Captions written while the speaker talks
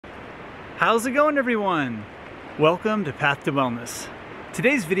How's it going, everyone? Welcome to Path to Wellness.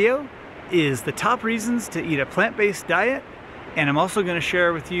 Today's video is the top reasons to eat a plant-based diet, and I'm also going to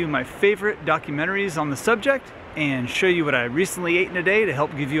share with you my favorite documentaries on the subject and show you what I recently ate in a day to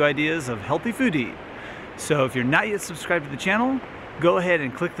help give you ideas of healthy food to eat. So if you're not yet subscribed to the channel, go ahead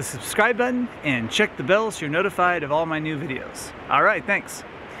and click the subscribe button and check the bell so you're notified of all my new videos. Alright, thanks.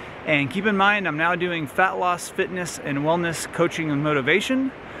 And keep in mind, I'm now doing fat loss, fitness, and wellness coaching and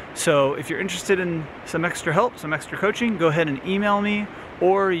motivation. So if you're interested in some extra help, some extra coaching, go ahead and email me,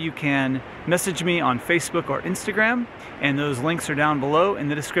 or you can message me on Facebook or Instagram, and those links are down below in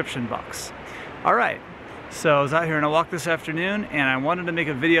the description box. All right, so I was out here on a walk this afternoon, and I wanted to make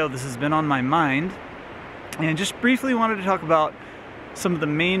a video. This has been on my mind, and just briefly wanted to talk about some of the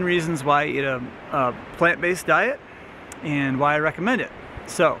main reasons why I eat a plant-based diet and why I recommend it.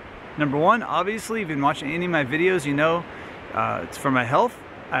 So, number one, obviously, if you've been watching any of my videos, you know it's for my health.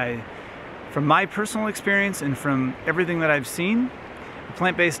 From my personal experience and from everything that I've seen, a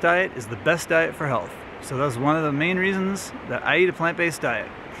plant-based diet is the best diet for health. So that's one of the main reasons that I eat a plant-based diet.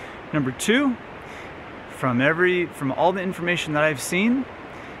 Number two, from all the information that I've seen,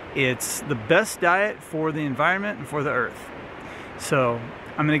 it's the best diet for the environment and for the earth. So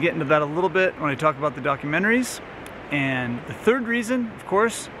I'm going to get into that a little bit when I talk about the documentaries. And the third reason, of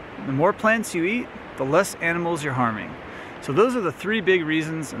course, the more plants you eat, the less animals you're harming. So those are the three big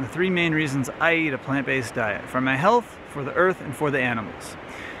reasons and the three main reasons I eat a plant-based diet: for my health, for the earth, and for the animals.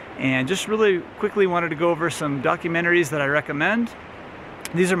 And just really quickly wanted to go over some documentaries that I recommend.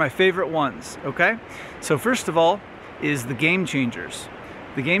 These are my favorite ones, okay? So first of all is The Game Changers.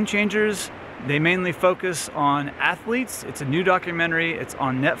 The Game Changers, they mainly focus on athletes. It's a new documentary. It's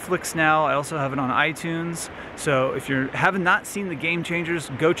on Netflix now. I also have it on iTunes. So if you have not seen The Game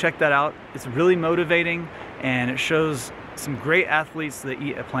Changers, go check that out. It's really motivating, and it shows some great athletes that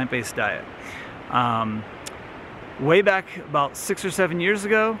eat a plant-based diet. Way back about 6 or 7 years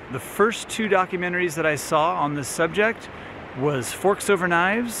ago, the first two documentaries that I saw on this subject was Forks Over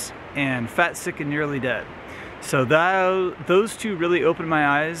Knives and Fat, Sick, and Nearly Dead. So those two really opened my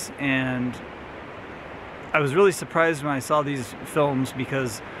eyes, and I was really surprised when I saw these films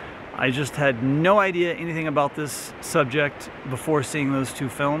because I just had no idea anything about this subject before seeing those two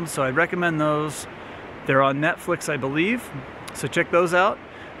films. So I recommend those. They're on Netflix, I believe, so check those out.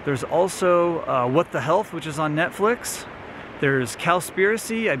 There's also What the Health, which is on Netflix. There's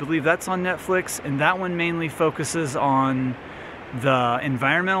Cowspiracy, I believe that's on Netflix, and that one mainly focuses on the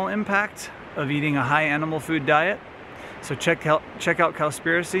environmental impact of eating a high animal food diet. So check out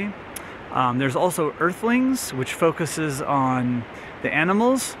Cowspiracy. There's also Earthlings, which focuses on the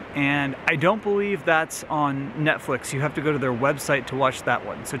animals, and I don't believe that's on Netflix. You have to go to their website to watch that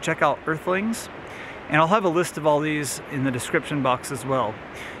one. So check out Earthlings. And I'll have a list of all these in the description box as well,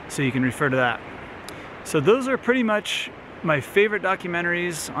 so you can refer to that. So those are pretty much my favorite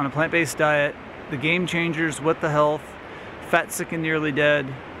documentaries on a plant-based diet: The Game Changers, What the Health, Fat, Sick, and Nearly Dead,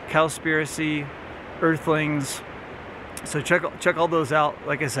 Cowspiracy, Earthlings. So check all those out.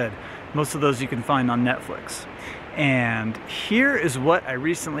 Like I said, most of those you can find on Netflix. And here is what I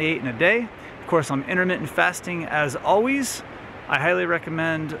recently ate in a day. Of course, I'm intermittent fasting as always. I highly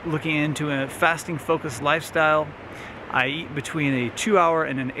recommend looking into a fasting-focused lifestyle. I eat between a 2-hour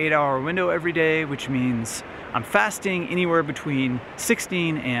and an 8-hour window every day, which means I'm fasting anywhere between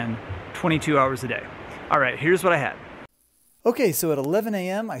 16 and 22 hours a day. All right, here's what I had. Okay, so at 11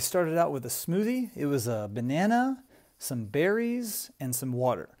 a.m. I started out with a smoothie. It was a banana, some berries, and some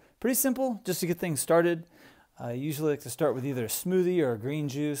water. Pretty simple, just to get things started. I usually like to start with either a smoothie or a green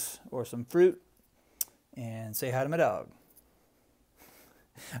juice or some fruit, and say hi to my dog.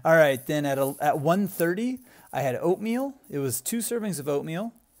 All right, then at 1:30, I had oatmeal. It was 2 servings of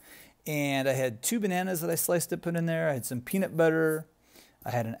oatmeal, and I had 2 bananas that I sliced up, put in there. I had some peanut butter.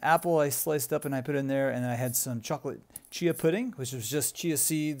 I had an apple I sliced up and I put in there, and I had some chocolate chia pudding, which was just chia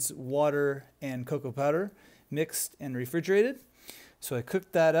seeds, water, and cocoa powder mixed and refrigerated. So I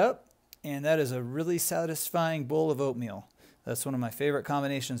cooked that up, and that is a really satisfying bowl of oatmeal. That's one of my favorite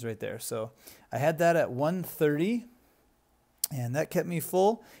combinations right there. So I had that at 1:30. And that kept me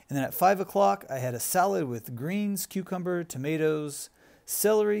full. And then at 5 o'clock, I had a salad with greens, cucumber, tomatoes,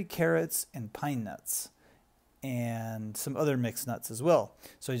 celery, carrots, and pine nuts, and some other mixed nuts as well.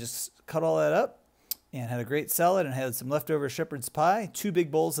 So I just cut all that up and had a great salad, and had some leftover shepherd's pie, 2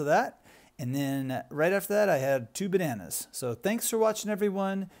 big bowls of that. And then right after that, I had 2 bananas. So thanks for watching,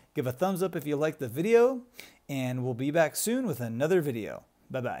 everyone. Give a thumbs up if you liked the video, and we'll be back soon with another video.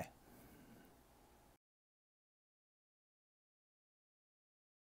 Bye-bye.